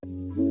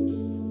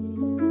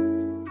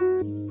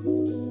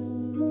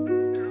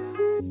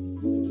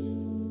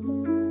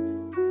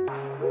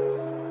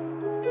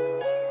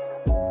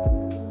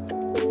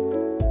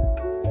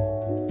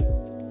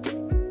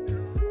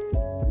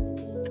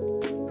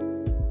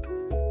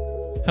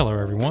Hello,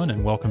 everyone,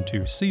 and welcome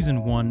to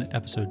Season 1,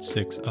 Episode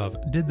 6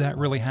 of Did That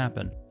Really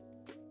Happen?,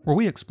 where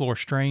we explore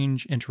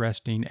strange,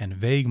 interesting, and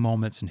vague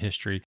moments in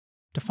history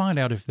to find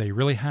out if they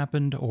really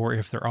happened or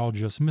if they're all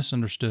just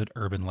misunderstood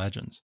urban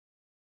legends.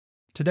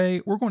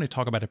 Today, we're going to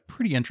talk about a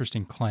pretty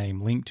interesting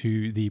claim linked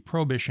to the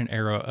Prohibition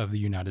era of the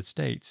United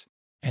States,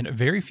 and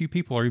very few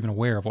people are even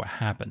aware of what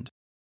happened.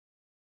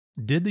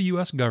 Did the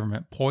U.S.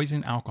 government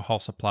poison alcohol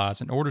supplies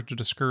in order to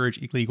discourage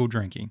illegal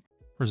drinking,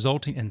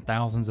 resulting in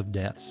thousands of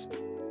deaths?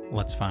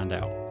 Let's find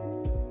out.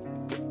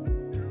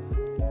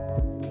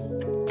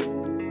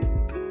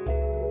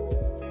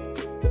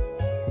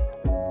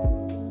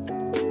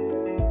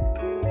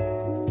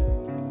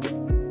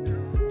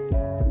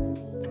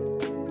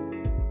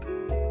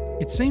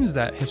 It seems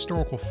that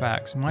historical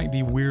facts might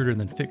be weirder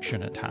than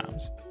fiction at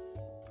times.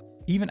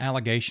 Even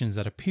allegations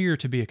that appear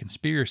to be a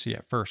conspiracy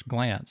at first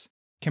glance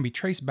can be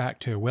traced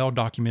back to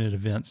well-documented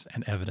events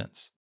and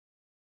evidence.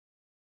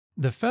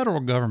 The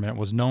federal government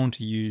was known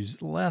to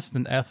use less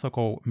than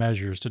ethical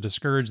measures to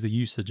discourage the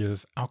usage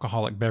of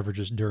alcoholic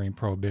beverages during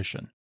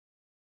Prohibition.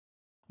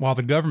 While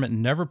the government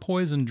never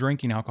poisoned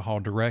drinking alcohol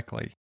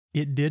directly,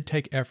 it did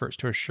take efforts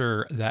to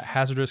assure that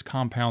hazardous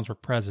compounds were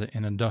present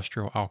in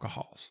industrial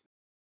alcohols.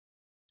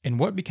 In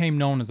what became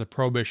known as the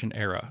Prohibition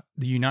Era,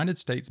 the United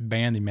States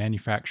banned the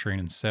manufacturing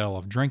and sale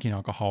of drinking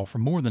alcohol for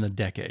more than a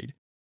decade.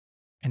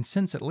 And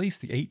since at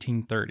least the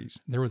 1830s,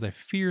 there was a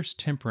fierce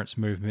temperance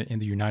movement in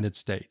the United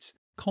States,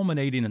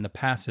 culminating in the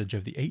passage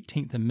of the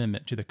 18th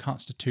Amendment to the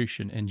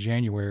Constitution in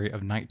January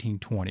of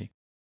 1920.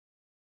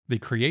 The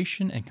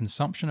creation and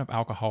consumption of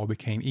alcohol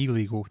became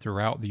illegal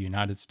throughout the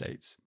United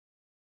States.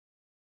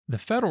 The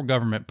federal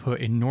government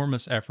put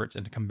enormous efforts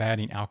into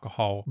combating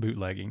alcohol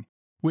bootlegging,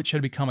 which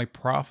had become a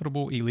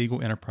profitable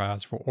illegal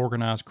enterprise for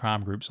organized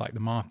crime groups like the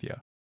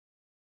Mafia.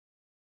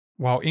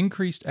 While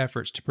increased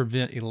efforts to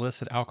prevent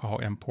illicit alcohol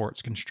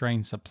imports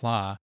constrained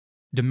supply,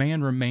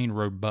 demand remained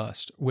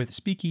robust, with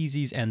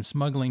speakeasies and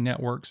smuggling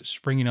networks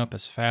springing up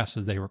as fast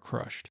as they were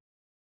crushed.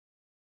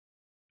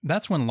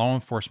 That's when law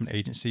enforcement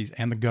agencies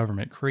and the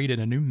government created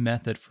a new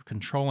method for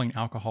controlling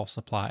alcohol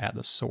supply at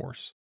the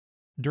source.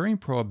 During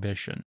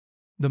Prohibition,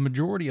 the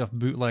majority of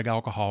bootleg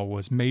alcohol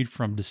was made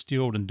from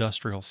distilled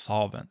industrial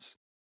solvents.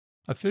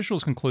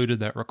 Officials concluded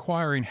that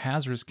requiring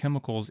hazardous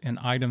chemicals in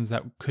items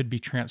that could be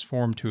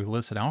transformed to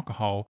illicit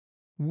alcohol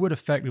would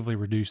effectively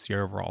reduce the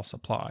overall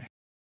supply.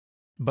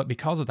 But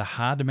because of the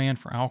high demand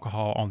for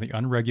alcohol on the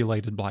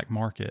unregulated black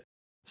market,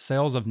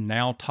 sales of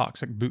now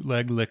toxic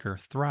bootleg liquor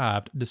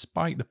thrived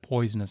despite the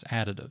poisonous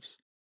additives.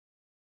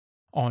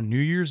 On New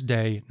Year's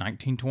Day,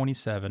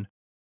 1927,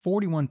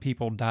 41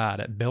 people died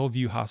at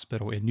Bellevue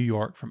Hospital in New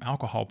York from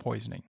alcohol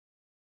poisoning.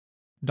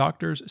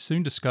 Doctors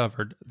soon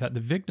discovered that the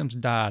victims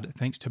died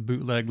thanks to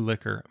bootleg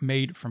liquor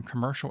made from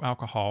commercial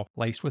alcohol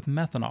laced with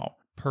methanol,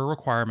 per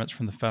requirements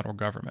from the federal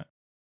government.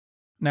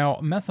 Now,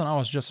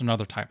 methanol is just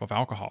another type of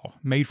alcohol,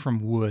 made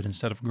from wood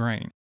instead of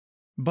grain.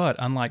 But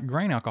unlike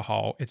grain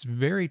alcohol, it's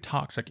very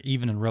toxic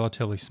even in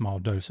relatively small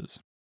doses.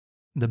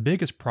 The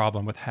biggest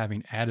problem with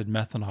having added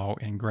methanol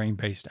in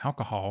grain-based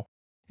alcohol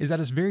is that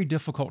it's very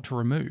difficult to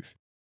remove.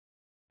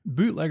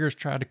 Bootleggers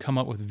tried to come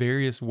up with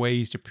various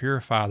ways to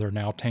purify their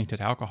now tainted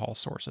alcohol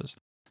sources,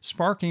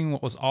 sparking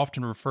what was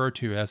often referred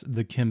to as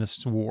the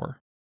chemist's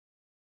war.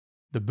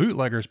 The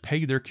bootleggers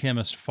paid their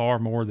chemists far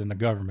more than the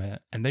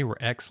government, and they were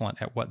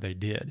excellent at what they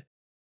did.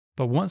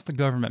 But once the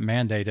government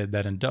mandated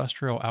that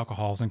industrial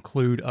alcohols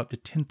include up to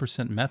 10%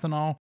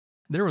 methanol,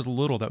 there was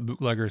little that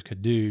bootleggers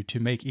could do to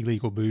make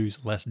illegal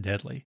booze less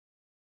deadly.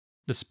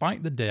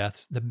 Despite the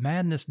deaths, the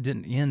madness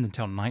didn't end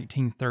until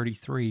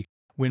 1933,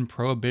 when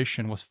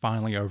Prohibition was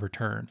finally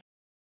overturned.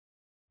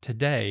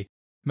 Today,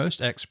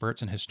 most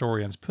experts and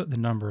historians put the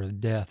number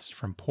of deaths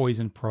from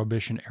poisoned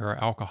Prohibition-era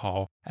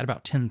alcohol at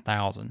about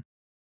 10,000.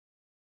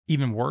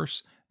 Even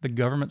worse, the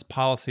government's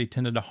policy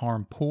tended to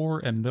harm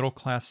poor and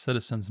middle-class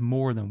citizens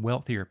more than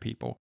wealthier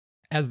people,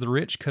 as the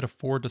rich could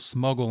afford to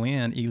smuggle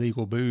in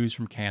illegal booze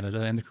from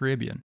Canada and the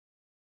Caribbean.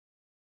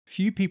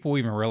 Few people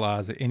even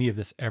realize that any of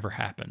this ever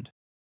happened.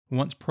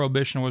 Once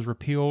Prohibition was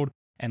repealed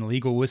and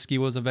legal whiskey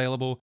was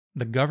available,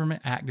 the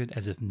government acted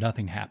as if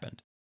nothing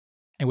happened.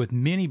 And with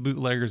many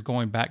bootleggers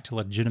going back to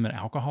legitimate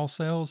alcohol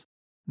sales,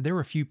 there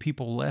were few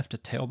people left to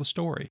tell the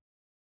story.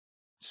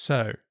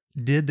 So,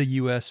 did the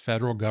U.S.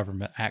 federal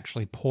government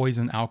actually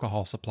poison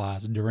alcohol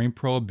supplies during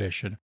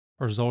Prohibition,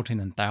 resulting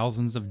in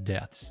thousands of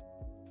deaths?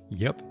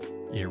 Yep,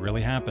 it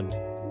really happened.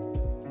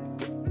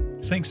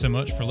 Thanks so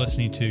much for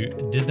listening to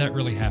Did That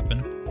Really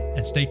Happen?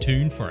 And stay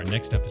tuned for our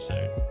next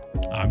episode.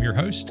 I'm your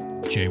host,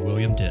 J.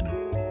 William Denton.